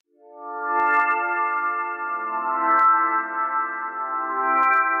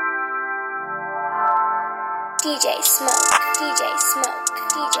DJ Smoke, DJ Smoke,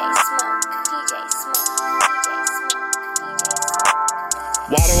 DJ Smoke, DJ Smoke, DJ Smoke, DJ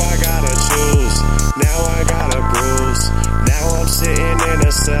Smoke. Why do I gotta choose? Now I got a bruise. Now I'm sitting in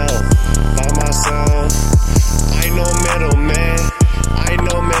a cell by myself. I know middleman, I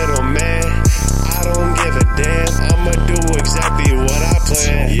know middleman. I don't give a damn, I'ma do exactly what I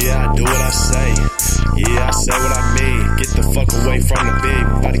plan. Yeah, I do what I say. Yeah, I say what I mean. Get the fuck away from the beat.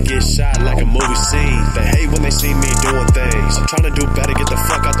 About to get shot like a movie scene. They hate when they see me doing things. I'm trying to do better, get the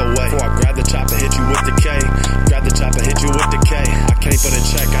fuck out the way. Before I grab the chopper, hit you with the K. Grab the chopper, hit you with the K. I came for the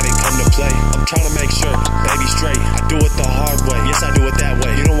check, I didn't come to play. I'm trying to make sure, baby straight. I do it the hard way. Yes, I do it that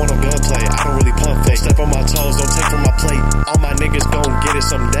way. You don't want no gunplay, I don't really pump fake. Step on my toes, don't take from my plate. All my niggas gon' get it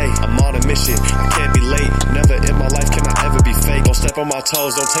someday. I'm on a mission, I can't be late. Never in my life can I ever be fake. Don't step on my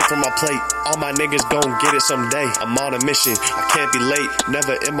toes, don't take from my plate. All my niggas gon' get it someday. I'm on a mission, I can't be late.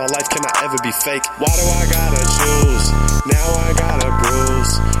 Never in my life can I ever be fake. Why do I gotta choose? Now I got a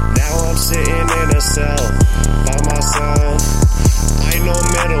bruise. Now I'm sitting in a cell by myself. I know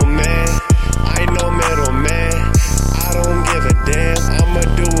middleman, I know middleman. I don't give a damn, I'ma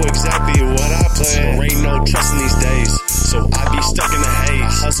do exactly what I plan. There ain't no trust in these days, so I be stuck in the haze.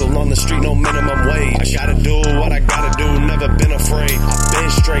 I hustle on the street, no minimum wage. I gotta do what I gotta do, never been afraid. I've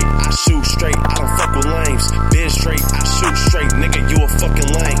been straight, I shoot straight, I don't fuck with lames. Been straight, I shoot straight, nigga, you a fucking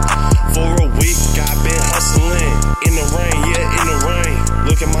lame. For a week, I been hustling. In the rain, yeah, in the rain.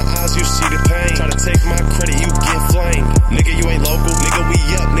 Look in my eyes, you see the pain. Try to take my credit, you get flamed. Nigga, you ain't local, nigga, we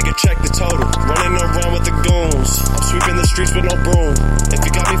up, nigga, check the total. Running around with the goons, I'm sweeping the streets with no broom. If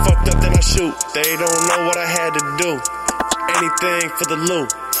you got me fucked up, then I shoot. They don't know what I had to do. Anything for the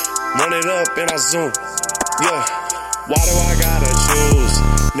loot. Run it up and I zoom. Yeah. Why do I gotta choose?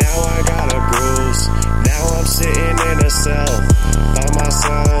 Now I got a bruise. Now I'm sitting in a cell